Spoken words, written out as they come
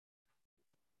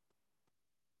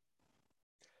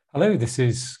Hello, this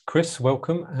is Chris.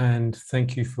 Welcome and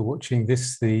thank you for watching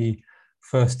this, the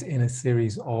first in a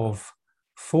series of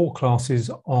 4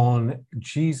 classes on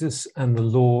Jesus and the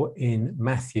law in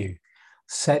Matthew,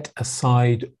 set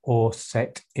aside or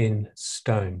set in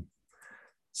stone.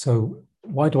 So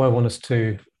why do I want us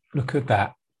to look at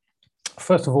that?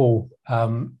 First of all,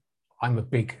 I'm a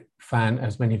big fan,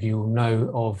 as many of you will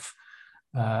know, of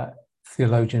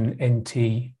theologian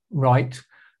N.T. Wright,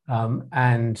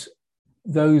 and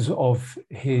those of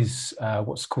his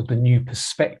what's called the New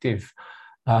Perspective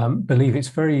believe it's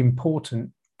very important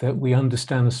that we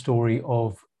understand the story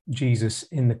of Jesus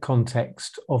in the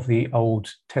context of the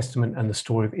Old Testament and the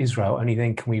story of Israel. Only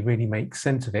then can we really make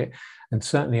sense of it, and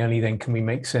certainly only then can we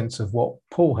make sense of what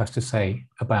Paul has to say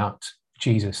about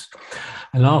Jesus.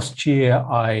 And last year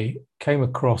I came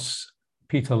across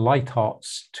Peter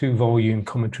Leithart's 2-volume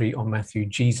commentary on Matthew,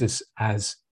 Jesus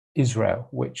as Israel,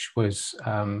 which was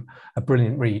a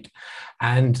brilliant read.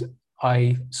 And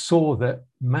I saw that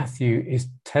Matthew is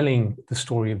telling the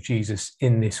story of Jesus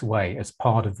in this way as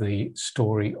part of the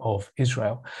story of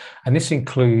Israel. And this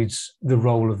includes the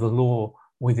role of the law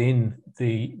within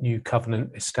the new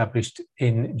covenant established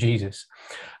in Jesus.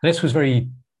 And this was very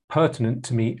pertinent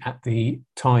to me at the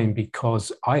time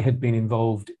because I had been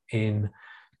involved in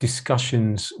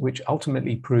discussions which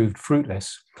ultimately proved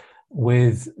fruitless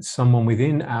with someone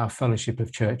within our fellowship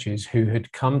of churches who had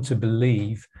come to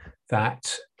believe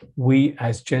that we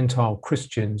as Gentile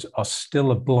Christians are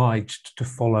still obliged to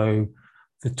follow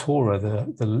the Torah,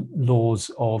 the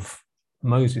laws of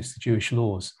Moses, the Jewish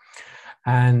laws.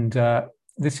 And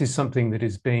this is something that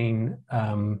is being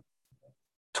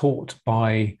taught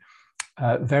by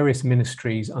various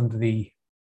ministries under the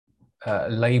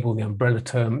label, the umbrella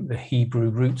term, the Hebrew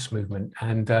Roots movement.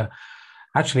 And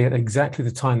actually, at exactly the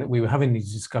time that we were having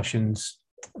these discussions,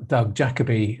 Doug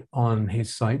Jacoby on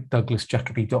his site,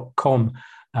 douglasjacoby.com,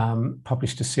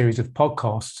 published a series of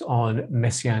podcasts on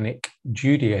Messianic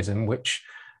Judaism, which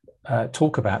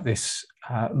talk about this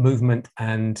movement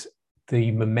and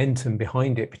the momentum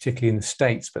behind it, particularly in the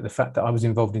States. But the fact that I was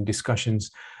involved in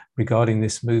discussions regarding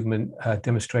this movement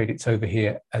demonstrates it's over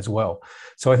here as well.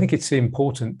 So I think it's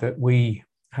important that we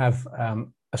have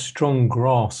a strong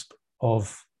grasp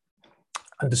of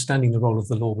understanding the role of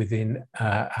the law within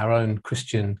our own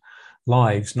Christian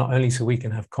lives, not only so we can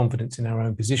have confidence in our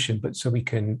own position, but so we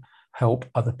can help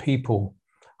other people,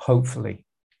 hopefully.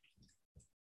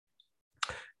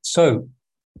 So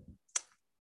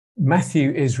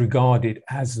Matthew is regarded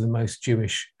as the most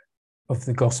Jewish of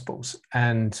the Gospels,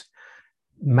 and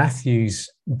Matthew's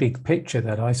big picture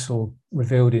that I saw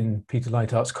revealed in Peter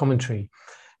Leithart's commentary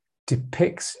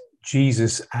depicts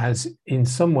Jesus as in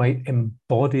some way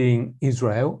embodying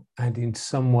Israel and in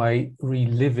some way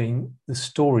reliving the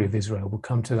story of Israel. We'll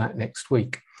come to that next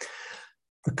week.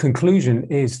 The conclusion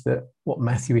is that what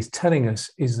Matthew is telling us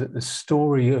is that the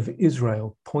story of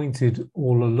Israel pointed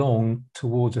all along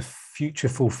towards a future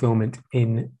fulfillment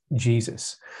in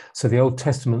Jesus. So the Old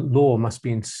Testament law must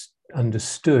be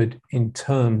understood in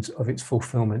terms of its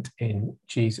fulfillment in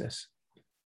Jesus.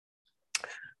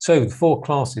 So the 4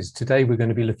 classes. Today we're going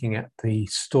to be looking at the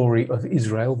story of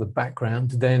Israel, the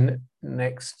background. Then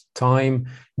next time,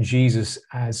 Jesus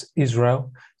as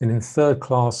Israel. Then in the 3rd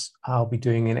class, I'll be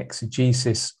doing an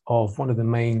exegesis of one of the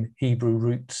main Hebrew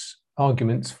roots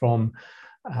arguments from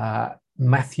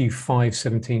Matthew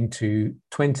 5:17 to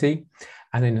 20.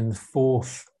 And then in the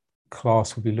 4th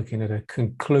class, we'll be looking at a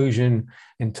conclusion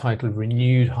entitled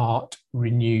Renewed Heart,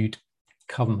 Renewed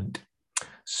Covenant.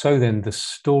 So then the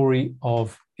story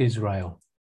of Israel.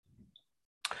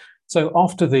 So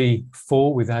after the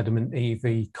fall with Adam and Eve,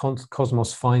 the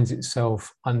cosmos finds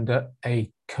itself under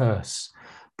a curse.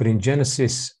 But in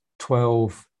Genesis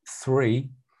 12:3,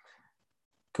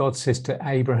 God says to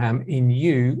Abraham, "In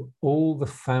you, all the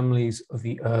families of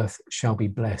the earth shall be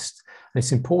blessed." And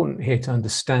it's important here to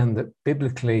understand that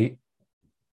biblically,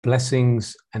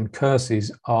 blessings and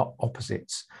curses are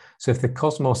opposites. So if the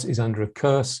cosmos is under a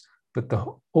curse, but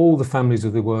all the families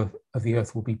of the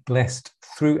earth will be blessed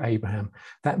through Abraham,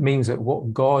 that means that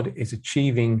what God is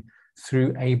achieving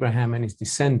through Abraham and his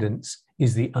descendants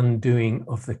is the undoing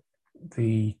of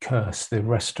the curse, the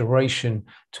restoration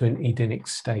to an Edenic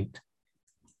state.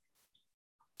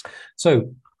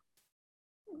 So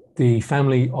the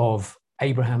family of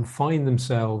Abraham find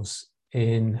themselves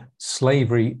in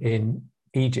slavery in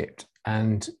Egypt,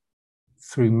 and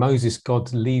through Moses,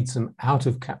 God leads them out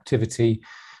of captivity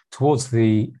towards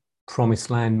the promised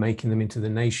land, making them into the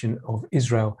nation of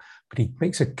Israel. But he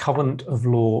makes a covenant of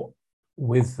law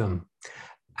with them.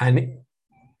 And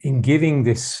in giving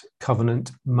this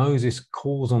covenant, Moses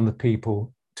calls on the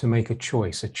people to make a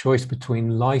choice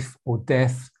between life or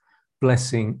death,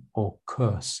 blessing or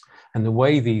curse. And the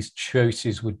way these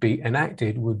choices would be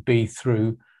enacted would be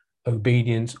through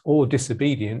obedience or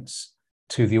disobedience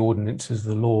to the ordinances of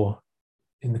the law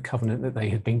in the covenant that they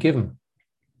had been given.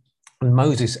 And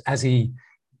Moses, as he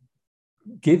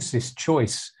gives this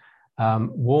choice,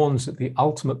 warns that the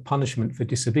ultimate punishment for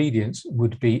disobedience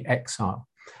would be exile.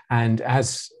 And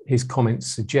as his comments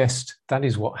suggest, that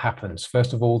is what happens.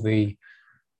 First of all, the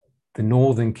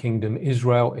northern kingdom,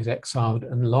 Israel, is exiled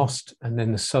and lost, and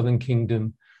then the southern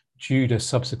kingdom, Judah,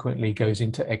 subsequently goes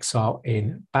into exile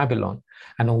in Babylon.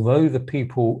 And although the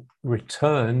people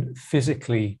return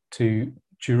physically to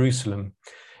Jerusalem,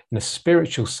 in a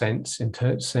spiritual sense, in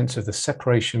sense of the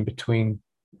separation between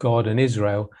God and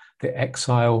Israel, the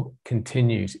exile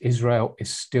continues. Israel is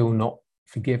still not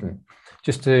forgiven.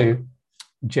 Just to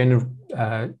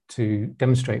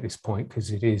demonstrate this point, because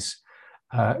it is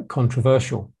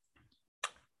controversial,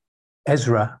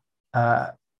 Ezra,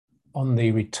 on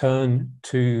the return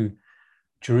to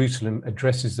Jerusalem,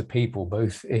 addresses the people,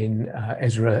 both in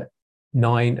Ezra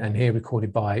 9 and here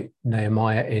recorded by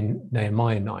Nehemiah in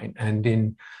Nehemiah 9. And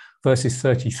in verses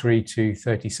 33 to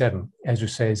 37, Ezra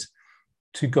says,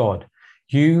 "To God,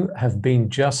 you have been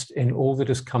just in all that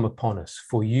has come upon us,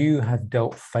 for you have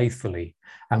dealt faithfully,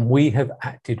 and we have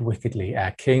acted wickedly.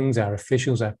 Our kings, our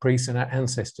officials, our priests, and our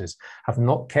ancestors have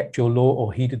not kept your law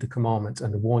or heeded the commandments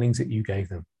and the warnings that you gave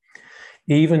them.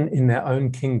 Even in their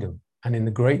own kingdom, and in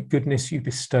the great goodness you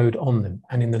bestowed on them,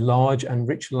 and in the large and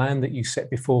rich land that you set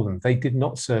before them, they did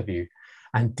not serve you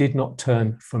and did not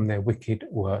turn from their wicked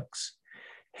works.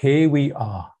 Here we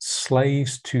are,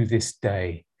 slaves to this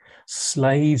day,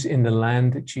 slaves in the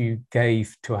land that you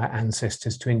gave to our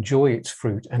ancestors to enjoy its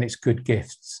fruit and its good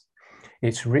gifts.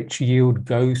 Its rich yield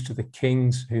goes to the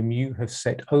kings whom you have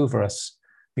set over us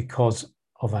because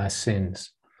of our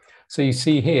sins." So you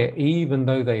see here, even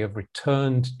though they have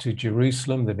returned to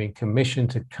Jerusalem, they've been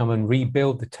commissioned to come and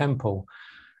rebuild the temple,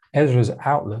 Ezra's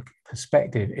outlook,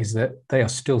 perspective is that they are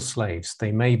still slaves.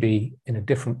 They may be in a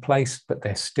different place, but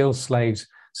they're still slaves,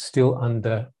 still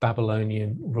under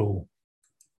Babylonian rule.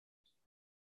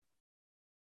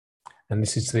 And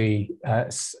this is the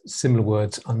similar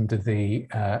words under the,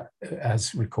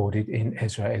 as recorded in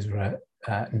Ezra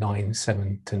 9,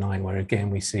 7 to 9, where again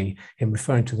we see him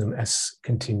referring to them as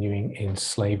continuing in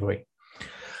slavery.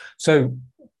 So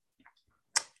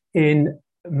in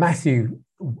Matthew,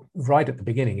 right at the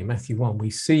beginning, in Matthew 1,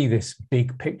 we see this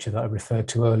big picture that I referred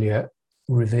to earlier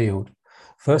revealed.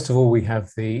 First of all, we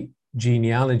have the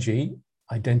genealogy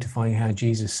identifying how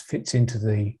Jesus fits into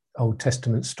the Old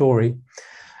Testament story.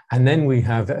 And then we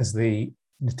have, as the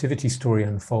nativity story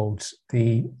unfolds,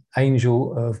 the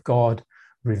angel of God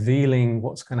revealing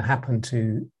what's going to happen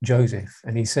to Joseph.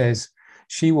 And he says,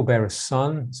 "She will bear a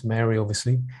son," it's Mary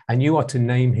obviously, "and you are to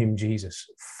name him Jesus,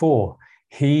 for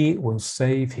he will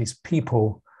save his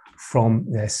people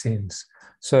from their sins."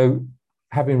 So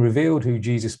having revealed who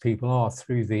Jesus' people are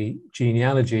through the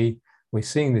genealogy, we're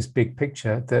seeing this big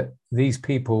picture that these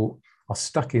people are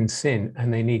stuck in sin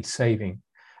and they need saving.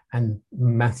 And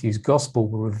Matthew's gospel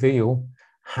will reveal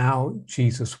how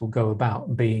Jesus will go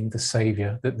about being the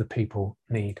savior that the people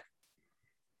need.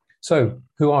 So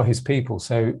who are his people?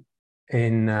 So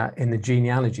in the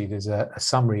genealogy, there's a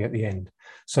summary at the end.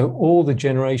 So all the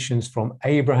generations from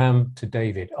Abraham to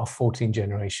David are 14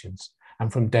 generations.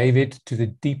 And from David to the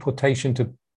deportation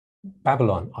to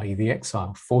Babylon, i.e. the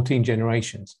exile, 14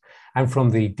 generations. And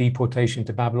from the deportation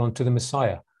to Babylon to the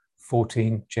Messiah,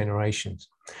 14 generations.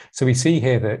 So we see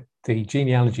here that the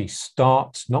genealogy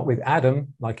starts not with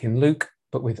Adam, like in Luke,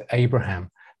 but with Abraham,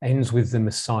 ends with the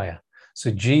Messiah.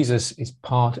 So Jesus is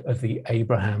part of the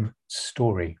Abraham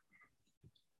story.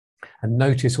 And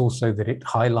notice also that it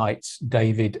highlights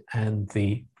David and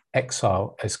the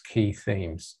exile as key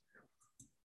themes.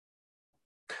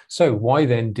 So why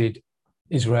then did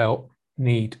Israel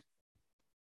need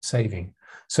saving?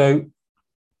 So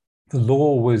the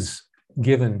law was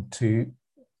given to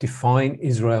define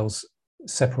Israel's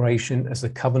separation as the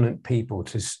covenant people,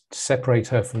 to separate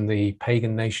her from the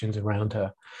pagan nations around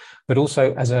her, but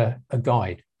also as a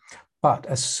guide. But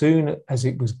as soon as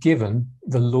it was given,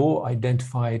 the law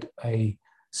identified a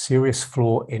serious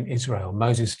flaw in Israel.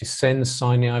 Moses descends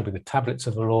Sinai with the tablets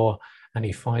of the law, and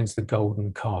he finds the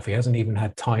golden calf. He hasn't even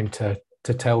had time to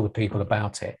tell the people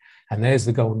about it. And there's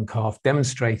the golden calf,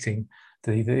 demonstrating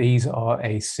that these are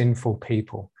a sinful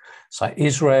people. So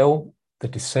Israel, the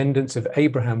descendants of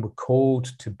Abraham, were called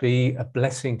to be a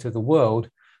blessing to the world,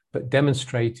 but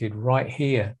demonstrated right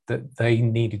here that they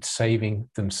needed saving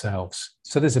themselves.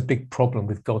 So there's a big problem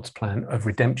with God's plan of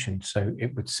redemption, so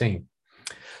it would seem.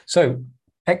 So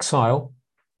exile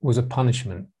was a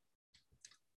punishment.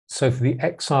 So for the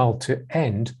exile to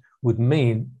end would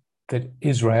mean that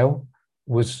Israel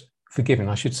was forgiven.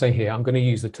 I should say here, I'm going to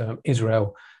use the term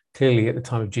Israel. Clearly, at the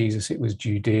time of Jesus, it was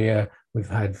Judea. We've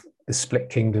had the split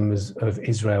kingdoms of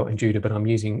Israel and Judah, but I'm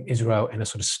using Israel in a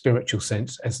sort of spiritual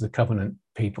sense as the covenant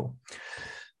people.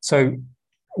 So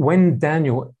when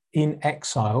Daniel in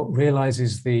exile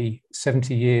realizes the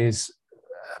 70 years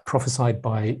prophesied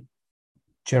by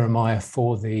Jeremiah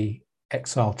for the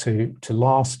exile to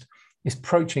last is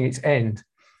approaching its end,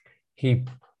 he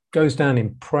goes down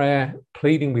in prayer,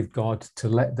 pleading with God to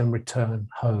let them return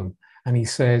home. And he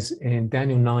says in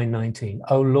Daniel 9:19,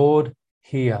 "O Lord,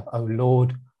 hear, O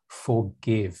Lord,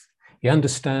 forgive." He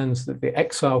understands that the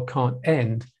exile can't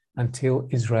end until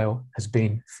Israel has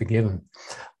been forgiven.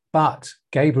 But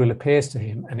Gabriel appears to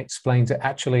him and explains that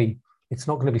actually it's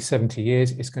not going to be 70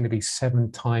 years, it's going to be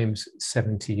 7 times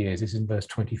 70 years. This is in verse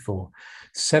 24.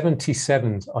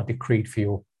 77s are decreed for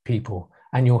your people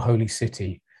and your holy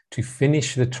city, to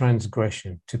finish the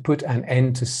transgression, to put an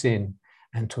end to sin,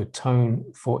 and to atone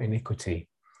for iniquity.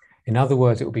 In other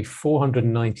words, it will be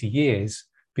 490 years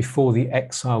before the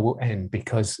exile will end,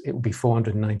 because it will be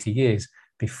 490 years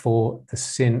before the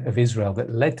sin of Israel that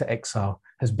led to exile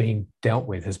has been dealt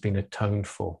with, has been atoned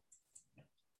for.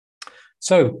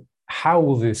 So how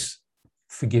will this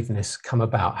forgiveness come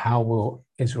about? How will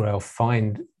Israel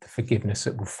find the forgiveness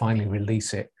that will finally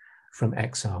release it from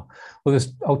exile? Well, the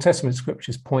Old Testament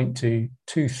scriptures point to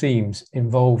 2 themes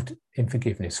involved in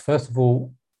forgiveness. First of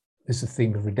all, there's the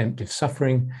theme of redemptive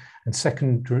suffering, and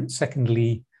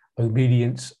secondly,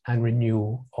 obedience and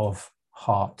renewal of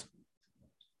heart.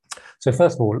 So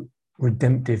first of all,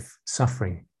 redemptive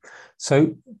suffering.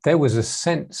 So there was a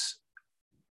sense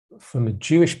from a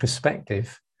Jewish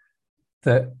perspective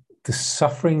that the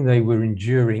suffering they were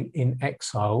enduring in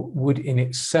exile would in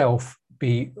itself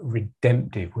be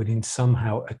redemptive, would in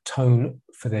somehow atone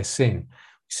for their sin.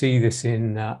 We see this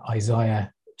in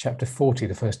Isaiah chapter 40,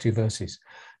 the first 2 verses.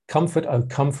 "Comfort, O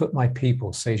comfort my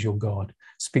people, says your God.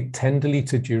 Speak tenderly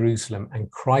to Jerusalem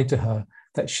and cry to her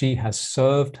that she has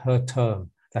served her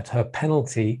term, that her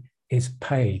penalty is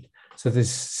paid." So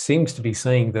this seems to be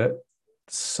saying that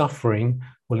suffering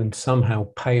will somehow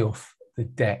pay off the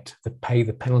debt, pay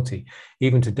the penalty.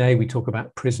 Even today, we talk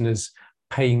about prisoners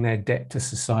paying their debt to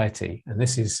society, and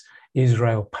this is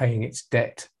Israel paying its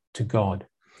debt to God.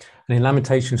 And in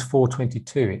Lamentations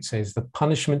 4:22, it says, "The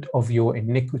punishment of your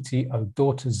iniquity, O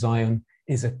daughter Zion,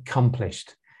 is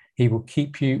accomplished. He will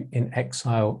keep you in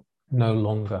exile no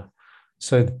longer."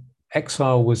 So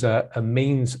exile was a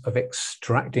means of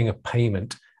extracting a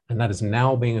payment, and that is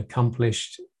now being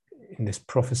accomplished in this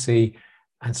prophecy,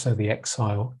 and so the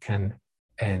exile can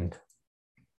end.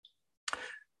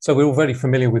 So we're all very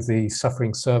familiar with the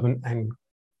suffering servant, and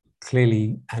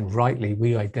clearly and rightly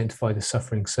we identify the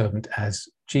suffering servant as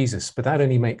Jesus. But that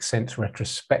only makes sense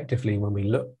retrospectively when we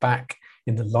look back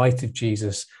in the light of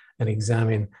Jesus and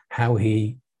examine how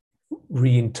he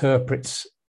reinterprets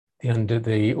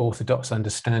the Orthodox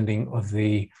understanding of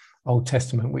the Old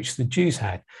Testament, which the Jews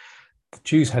had. The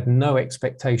Jews had no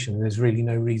expectation. There's really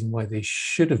no reason why they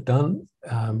should have done.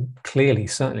 Clearly,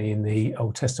 certainly in the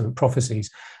Old Testament prophecies,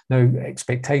 no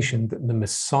expectation that the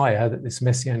Messiah, that this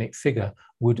messianic figure,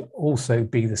 would also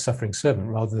be the suffering servant.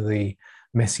 Rather, the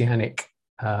messianic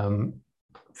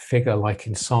figure, like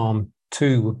in Psalm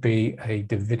 2, would be a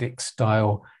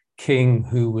Davidic-style king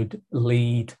who would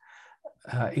lead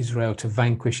Israel to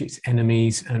vanquish its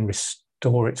enemies and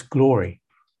restore its glory.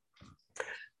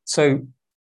 So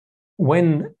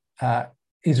when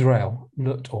Israel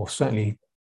looked, or certainly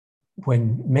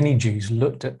when many Jews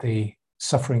looked at the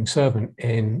suffering servant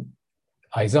in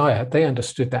Isaiah, they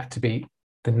understood that to be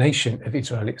the nation of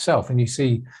Israel itself. And you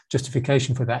see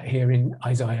justification for that here in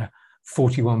Isaiah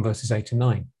 41 verses 8 and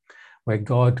 9, where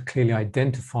God clearly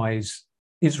identifies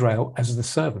Israel as the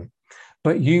servant.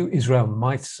 "But you, Israel,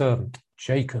 my servant,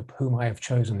 Jacob, whom I have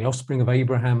chosen, the offspring of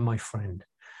Abraham, my friend,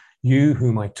 you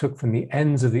whom I took from the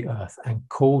ends of the earth and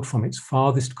called from its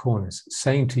farthest corners,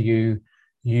 saying to you,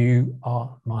 you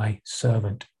are my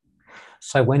servant."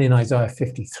 So when in Isaiah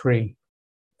 53,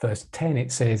 verse 10,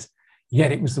 it says,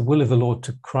 "Yet it was the will of the Lord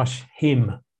to crush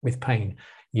him with pain.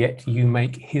 Yet you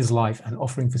make his life an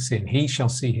offering for sin. He shall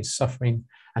see his suffering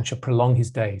and shall prolong his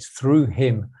days. Through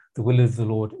him, the will of the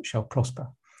Lord shall prosper."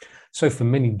 So for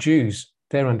many Jews,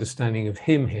 their understanding of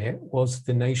him here was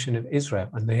the nation of Israel,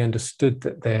 and they understood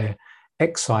that their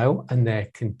exile and their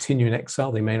continuing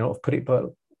exile, they may not have put it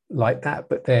like that,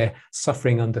 but their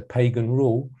suffering under pagan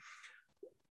rule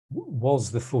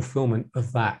was the fulfillment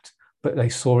of that. But they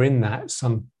saw in that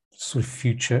some sort of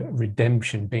future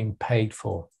redemption being paid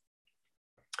for.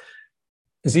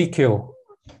 Ezekiel,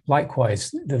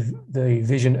 likewise, the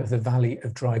vision of the valley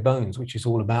of dry bones, which is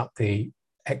all about the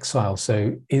exile.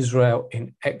 So Israel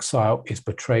in exile is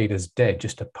portrayed as dead,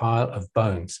 just a pile of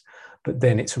bones. But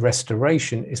then its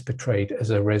restoration is portrayed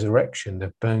as a resurrection,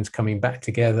 the bones coming back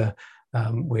together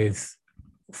with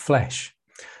flesh.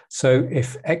 So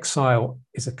if exile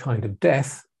is a kind of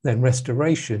death, then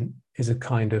restoration is a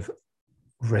kind of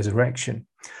resurrection.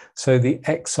 So the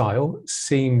exile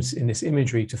seems in this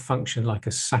imagery to function like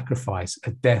a sacrifice,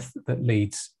 a death that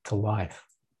leads to life.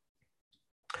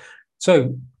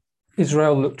 So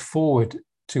Israel looked forward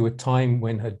to a time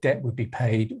when her debt would be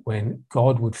paid, when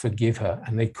God would forgive her,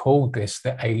 and they called this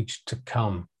the age to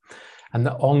come. And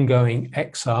the ongoing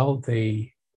exile, the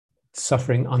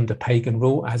suffering under pagan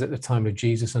rule, as at the time of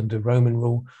Jesus under Roman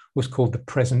rule, was called the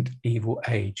present evil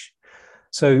age.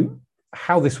 So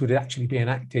how this would actually be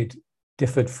enacted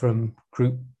differed from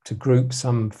group to group.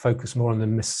 Some focus more on the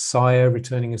Messiah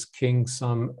returning as king,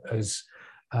 some as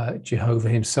Jehovah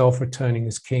himself returning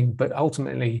as king. But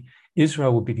ultimately,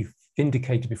 Israel would be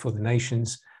vindicated before the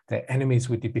nations, their enemies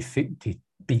would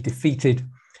be defeated,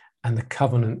 and the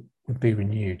covenant would be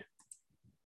renewed.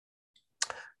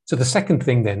 So the second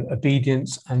thing then,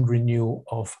 obedience and renewal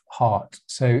of heart.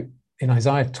 So in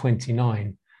Isaiah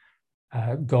 29,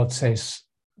 God says,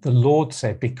 the Lord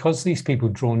said, because these people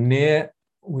draw near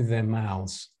with their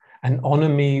mouths and honor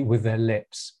me with their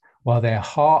lips, while their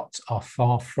hearts are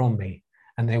far from me,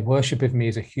 and their worship of me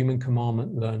is a human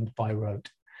commandment learned by rote.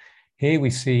 Here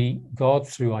we see God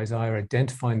through Isaiah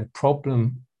identifying the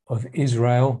problem of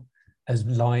Israel as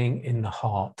lying in the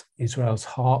heart. Israel's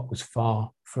heart was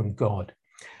far from God.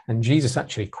 And Jesus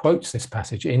actually quotes this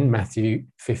passage in Matthew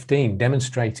 15,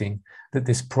 demonstrating that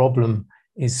this problem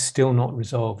is still not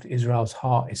resolved. Israel's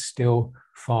heart is still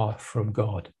far from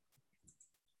God.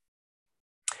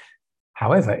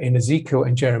 However, in Ezekiel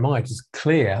and Jeremiah, it is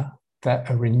clear that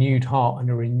a renewed covenant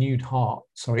and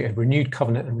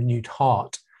renewed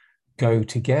heart go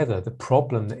together. The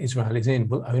problem that Israel is in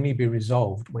will only be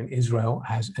resolved when Israel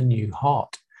has a new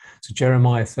heart. So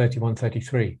Jeremiah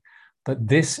 31:33. But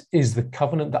this is the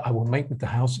covenant that I will make with the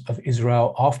house of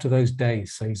Israel after those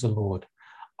days, says the Lord.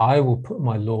 I will put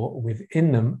my law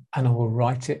within them and I will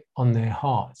write it on their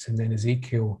hearts. And then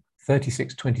Ezekiel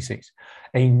 36:26.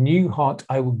 A new heart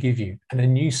I will give you, and a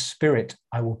new spirit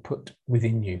I will put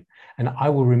within you. And I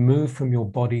will remove from your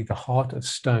body the heart of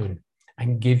stone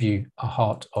and give you a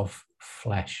heart of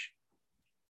flesh.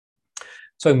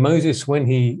 So Moses, when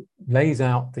he lays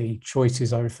out the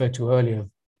choices I referred to earlier,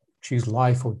 choose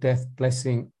life or death,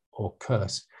 blessing or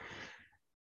curse,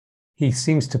 he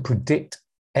seems to predict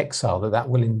exile, that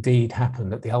will indeed happen,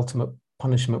 that the ultimate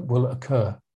punishment will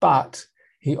occur. But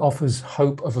he offers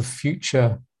hope of a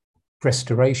future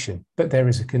restoration, but there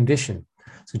is a condition.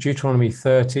 So Deuteronomy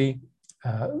 30,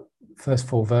 first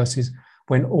 4 verses,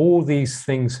 when all these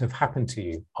things have happened to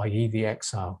you, i.e. the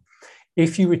exile,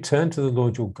 if you return to the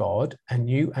Lord your God, and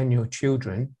you and your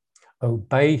children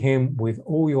obey him with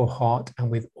all your heart and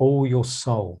with all your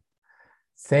soul,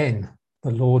 then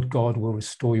the Lord God will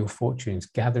restore your fortunes,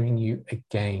 gathering you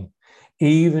again.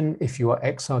 Even if you are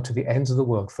exiled to the ends of the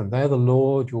world, from there the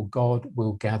Lord your God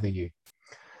will gather you.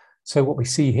 So what we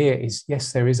see here is,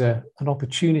 yes, there is an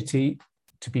opportunity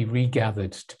to be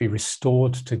regathered, to be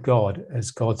restored to God as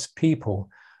God's people,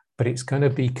 but it's going to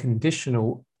be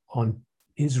conditional on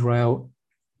Israel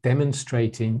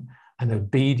demonstrating an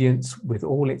obedience with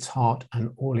all its heart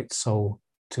and all its soul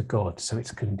to God. So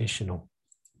it's conditional.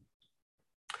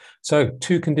 So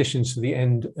 2 conditions for the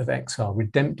end of exile: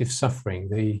 redemptive suffering,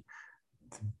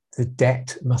 the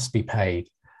debt must be paid.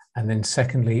 And then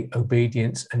secondly,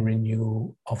 obedience and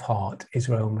renewal of heart.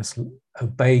 Israel must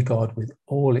obey God with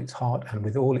all its heart and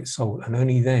with all its soul, and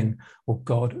only then will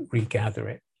God regather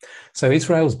it. So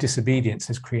Israel's disobedience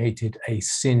has created a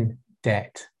sin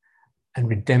debt, and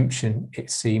redemption,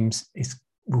 it seems,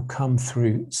 will come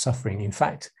through suffering. In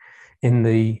fact, in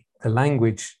the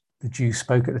language the Jews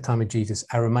spoke at the time of Jesus,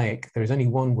 Aramaic, there is only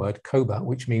one word, koba,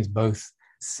 which means both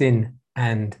sin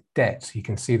and debt. So you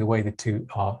can see the way the two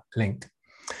are linked.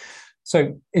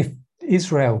 So if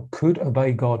Israel could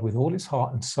obey God with all its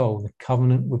heart and soul, the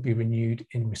covenant would be renewed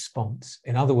in response.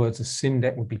 In other words, the sin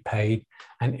debt would be paid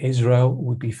and Israel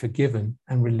would be forgiven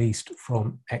and released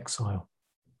from exile.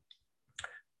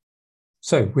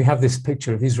 So we have this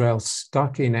picture of Israel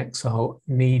stuck in exile,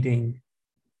 needing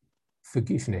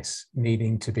forgiveness,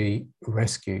 needing to be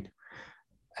rescued,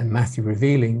 and Matthew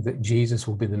revealing that Jesus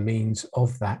will be the means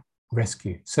of that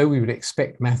rescue. So we would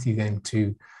expect Matthew then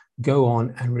to go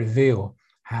on and reveal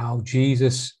how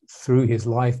Jesus, through his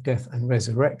life, death, and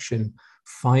resurrection,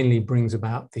 finally brings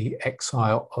about the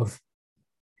exile of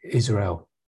Israel,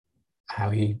 how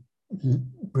he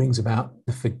brings about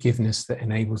the forgiveness that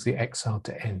enables the exile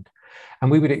to end.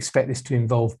 And we would expect this to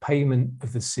involve payment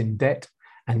of the sin debt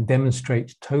and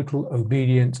demonstrate total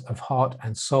obedience of heart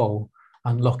and soul,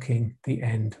 unlocking the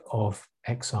end of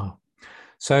exile.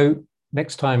 So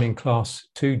next time in class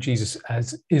 2, Jesus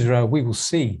as Israel, we will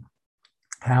see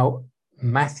how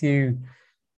Matthew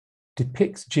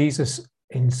depicts Jesus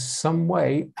in some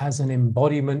way as an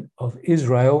embodiment of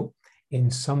Israel, in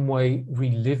some way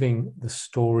reliving the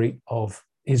story of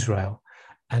Israel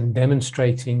and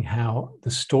demonstrating how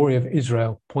the story of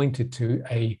Israel pointed to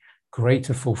a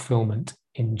greater fulfillment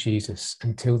in Jesus.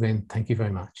 Until then, thank you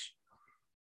very much.